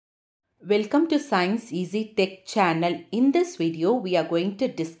Welcome to Science Easy Tech channel. In this video, we are going to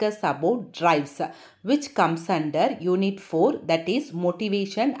discuss about drives, which comes under Unit 4, that is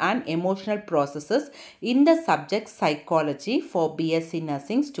Motivation and Emotional Processes in the subject Psychology for Bsc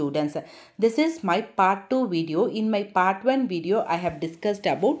Nursing students. This is my part 2 video. In my part 1 video, I have discussed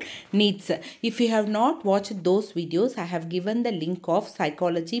about needs. If you have not watched those videos, I have given the link of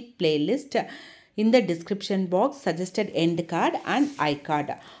Psychology playlist in the description box, suggested end card and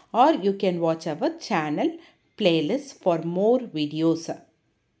iCard, or you can watch our channel playlist for more videos.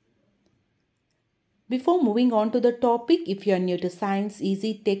 Before moving on to the topic, if you are new to Science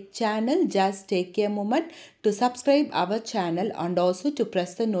Easy Tech channel, just take a moment to subscribe our channel and also to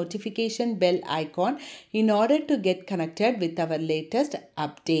press the notification bell icon in order to get connected with our latest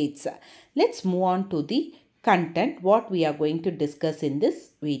updates. Let's move on to the content what we are going to discuss in this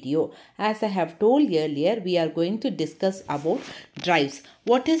video. As I have told earlier, we are going to discuss about drives.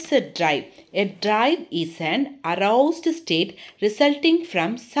 What is a drive? A drive is an aroused state resulting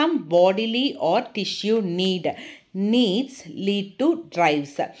from some bodily or tissue need. Needs lead to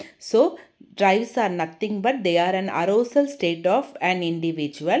drives. So drives are nothing but they are an arousal state of an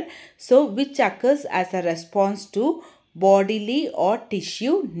individual, so which occurs as a response to bodily or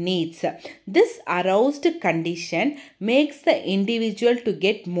tissue needs. This aroused condition makes the individual to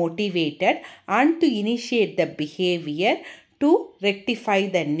get motivated and to initiate the behavior to rectify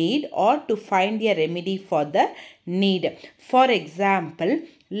the need or to find a remedy for the need. For example,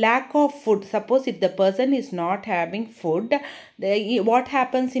 lack of food. Suppose if the person is not having food, what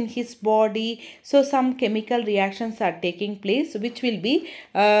happens in his body? So some chemical reactions are taking place which will be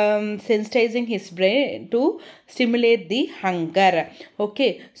sensitizing his brain to stimulate the hunger.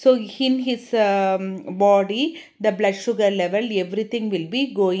 Okay, so in his body, the blood sugar level, everything will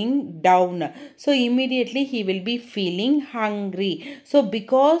be going down. So immediately he will be feeling hungry. So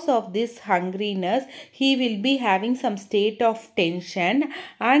because of this hungriness, he will be having some state of tension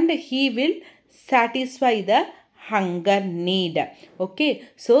and he will satisfy the hunger need. Okay,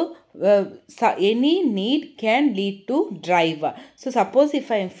 so any need can lead to drive. So suppose if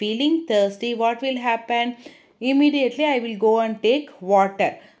I am feeling thirsty, what will happen? Immediately I will go and take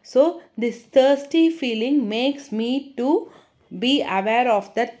water. So this thirsty feeling makes me to be aware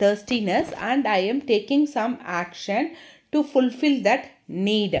of the thirstiness and I am taking some action to fulfill that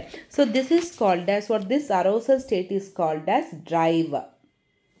need. So this is called as, what this arousal state is called as drive.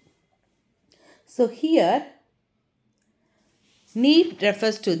 So here need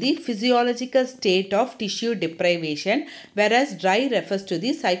refers to the physiological state of tissue deprivation, whereas drive refers to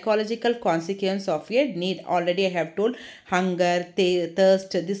the psychological consequence of a need. Already I have told hunger,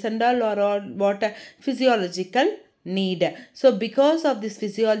 thirst, this and all what physiological need. So because of this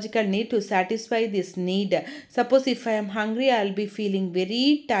physiological need, to satisfy this need, suppose if I am hungry, I will be feeling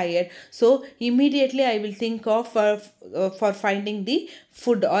very tired. So immediately I will think of for finding the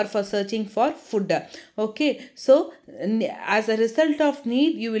food or for searching for food. Okay, so as a result of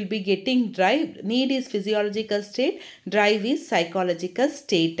need, you will be getting drive. Need is physiological state, drive is psychological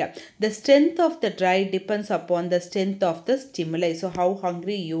state. The strength of the drive depends upon the strength of the stimuli. So how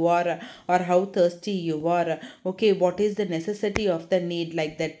hungry you are or how thirsty you are. Okay, what is the necessity of the need,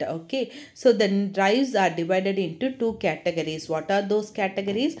 like that. Okay, so the drives are divided into two categories. What are those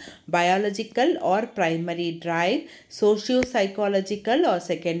categories? Biological or primary drive, socio-psychological or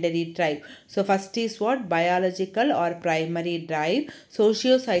secondary drive. So first is what? Biological or primary drive,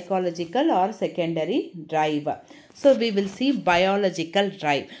 socio-psychological or secondary drive. So we will see biological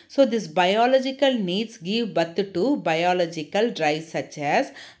drive. So this biological needs give birth to biological drives such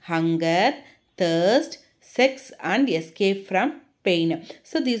as hunger, thirst, sex and escape from pain.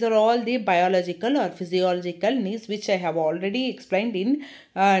 So these are all the biological or physiological needs which I have already explained in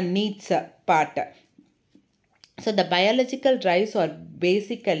needs part. So the biological drives are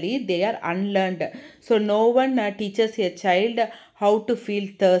basically they are unlearned. So no one teaches a child how to feel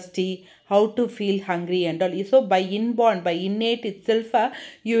thirsty, how to feel hungry and all. So by inborn, by innate itself,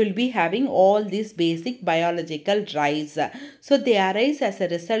 you will be having all these basic biological drives. So they arise as a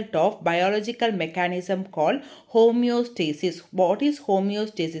result of biological mechanism called homeostasis. What is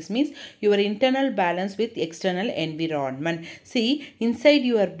homeostasis? Means your internal balance with external environment. See, inside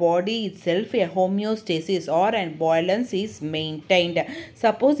your body itself, a homeostasis or an balance is maintained.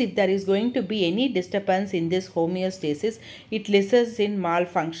 Suppose if there is going to be any disturbance in this homeostasis, it results in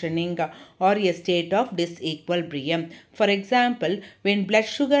malfunctioning or a state of disequilibrium. For example, when blood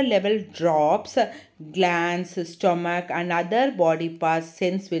sugar level drops, glands, stomach and other body parts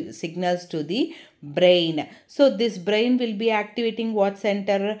send signals to the brain. So this brain will be activating what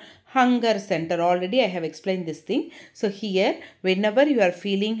center? hunger center. Already I have explained this thing. So here, whenever you are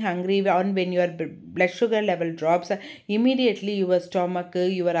feeling hungry, or when your blood sugar level drops, immediately your stomach,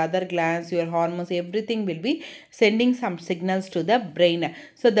 your other glands, your hormones, everything will be sending some signals to the brain.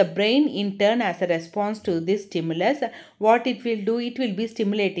 So the brain in turn, as a response to this stimulus, what it will do, it will be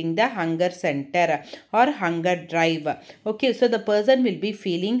stimulating the hunger center or hunger drive. Okay, so the person will be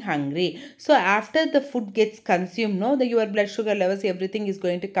feeling hungry. So after the food gets consumed, no, your blood sugar levels, everything is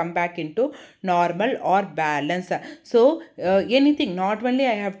going to come back into normal or balance. So anything, not only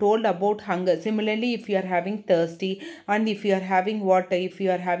I have told about hunger, similarly if you are having thirsty, and if you are having water, if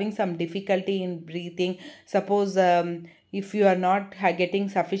you are having some difficulty in breathing, suppose if you are not getting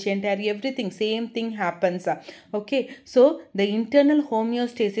sufficient air, everything same thing happens. Okay, so the internal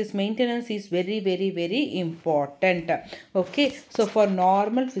homeostasis maintenance is very important. Okay, so for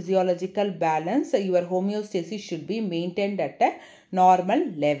normal physiological balance, your homeostasis should be maintained at a normal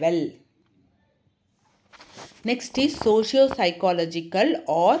level. Next is socio-psychological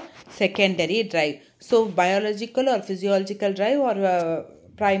or secondary drive. So biological or physiological drive, or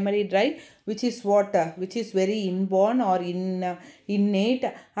primary drive, which is what which is very inborn or innate,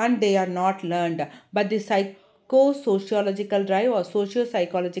 and they are not learned. But the psychosociological drive or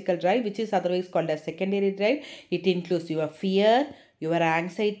socio-psychological drive, which is otherwise called as secondary drive, it includes your fear, your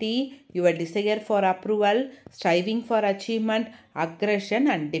anxiety, your desire for approval, striving for achievement, aggression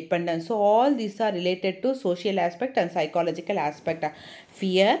and dependence. So all these are related to social aspect and psychological aspect.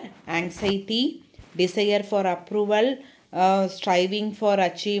 Fear, anxiety, desire for approval, striving for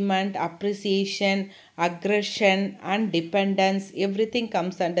achievement, appreciation, aggression and dependence, everything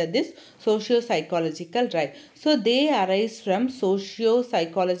comes under this socio-psychological drive. So they arise from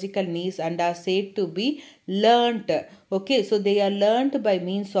socio-psychological needs and are said to be learnt. Okay, so they are learnt by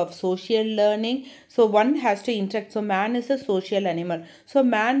means of social learning. So one has to interact. So man is a social animal. So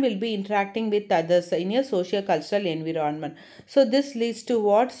man will be interacting with others in a socio-cultural environment. So this leads to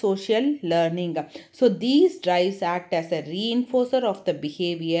what? Social learning. So these drives act as a reinforcer of the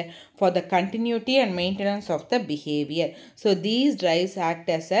behavior for the continuity and maintenance of the behavior. So these drives act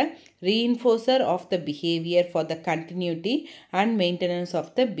as a reinforcer of the behavior for the continuity and maintenance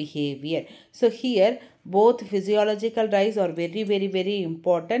of the behavior. So here both physiological drives are very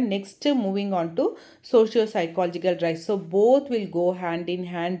important. Next, moving on to socio-psychological drives. So both will go hand in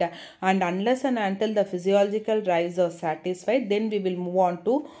hand, and unless and until the physiological drives are satisfied, then we will move on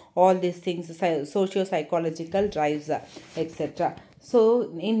to all these things, socio-psychological drives, etc.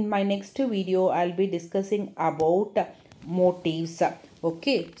 So in my next video, I'll be discussing about motives.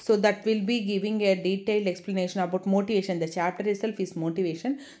 Okay, so that will be giving a detailed explanation about motivation. The chapter itself is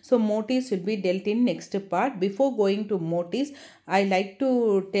motivation. So motives will be dealt in next part. Before going to motives, I like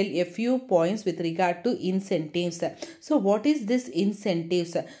to tell a few points with regard to incentives. So what is this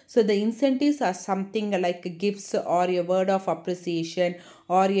incentives? So the incentives are something like gifts or a word of appreciation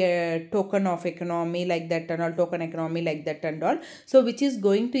or a token of economy like that and all, token economy like that and all. So which is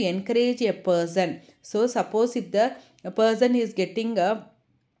going to encourage a person. So suppose if a person is getting a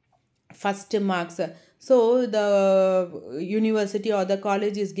first marks, so the university or the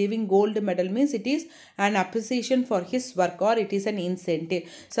college is giving gold medal, means it is an appreciation for his work or it is an incentive.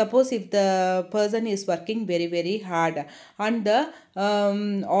 Suppose if the person is working very hard and the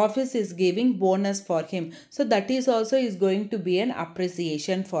office is giving bonus for him, so that is also is going to be an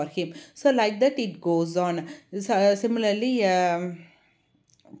appreciation for him. So like that it goes on. Similarly,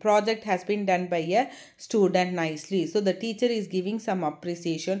 project has been done by a student nicely, so the teacher is giving some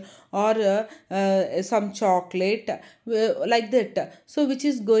appreciation or some chocolate, like that, so which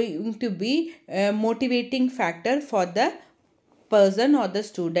is going to be a motivating factor for the person or the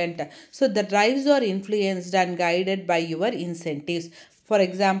student. So the drives are influenced and guided by your incentives. For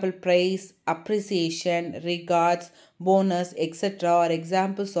example, praise, appreciation, regards, bonus, etc. are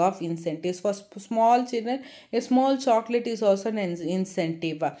examples of incentives. For small children, a small chocolate is also an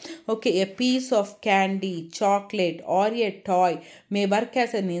incentive. Okay, a piece of candy, chocolate or a toy may work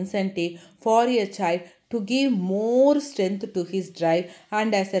as an incentive for a child to give more strength to his drive,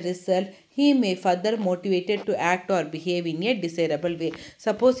 and as a result he may further motivated to act or behave in a desirable way.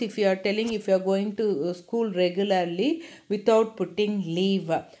 Suppose if you are telling, if you are going to school regularly without putting leave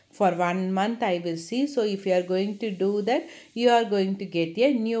for 1 month, I will see. So if you are going to do that, you are going to get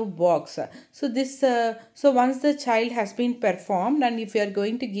a new box. So this so once the child has been performed, and if you are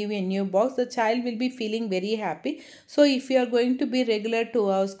going to give a new box, the child will be feeling very happy. So if you are going to be regular to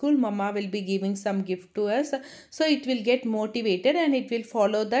our school, mama will be giving some gift to us, so it will get motivated and it will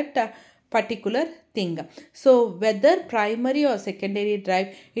follow that particular thing. So whether primary or secondary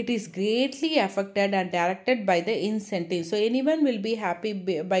drive, it is greatly affected and directed by the incentive. So anyone will be happy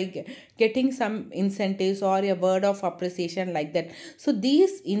by getting some incentives or a word of appreciation like that. So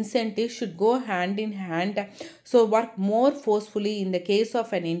these incentives should go hand in hand, so work more forcefully in the case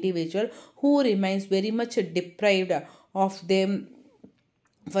of an individual who remains very much deprived of them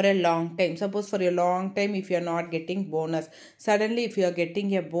for a long time. Suppose for a long time, if you are not getting bonus, suddenly if you are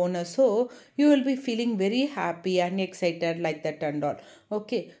getting a bonus, so you will be feeling very happy and excited like that and all.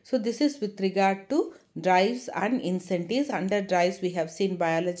 Okay, so this is with regard to drives and incentives. Under drives we have seen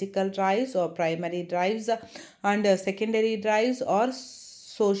biological drives or primary drives, and secondary drives or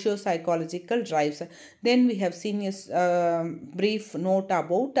socio-psychological drives. Then we have seen a brief note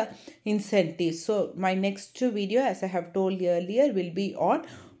about incentives. So my next video, as I have told earlier, will be on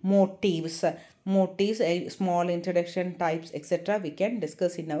motives. Motives, a small introduction, types, etc. we can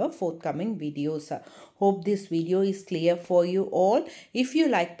discuss in our forthcoming videos. Hope this video is clear for you all. If you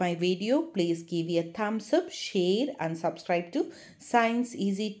like my video, please give me a thumbs up, share and subscribe to Science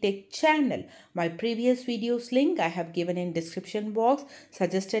Easy Tech channel. My previous videos link I have given in description box,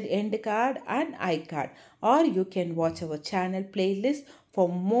 suggested end card and iCard, or you can watch our channel playlist for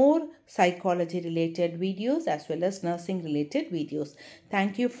more psychology related videos as well as nursing related videos.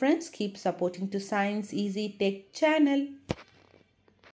 Thank you friends. Keep supporting to Science Easy Tech channel.